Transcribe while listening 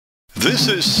This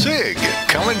is Sig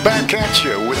coming back at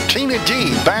you with Tina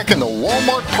D back in the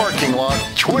Walmart parking lot,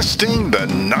 twisting the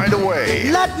night away.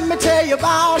 Let me tell you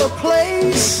about a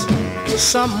place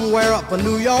somewhere up a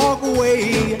New York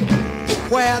way,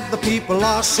 where the people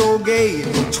are so gay,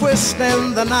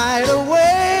 twisting the night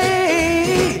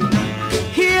away.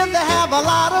 Here they have a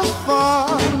lot of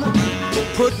fun,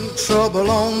 putting trouble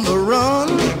on the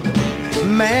run.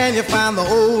 Man, you find the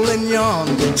old and young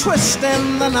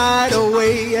twisting the night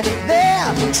away.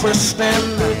 They're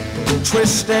twisting,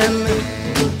 twisting.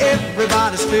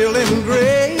 Everybody's feeling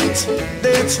great.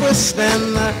 They're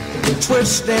twisting,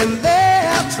 twisting.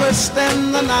 They're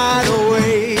twisting the night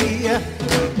away.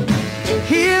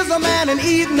 Here's a man in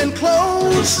evening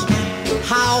clothes.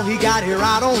 How he got here,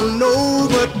 I don't know,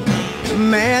 but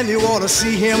man, you ought to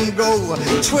see him go,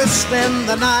 twisting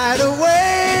the night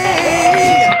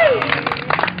away.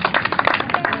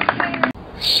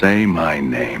 Say my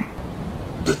name.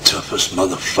 The toughest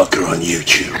motherfucker on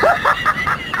YouTube.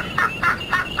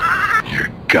 You're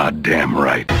goddamn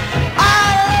right.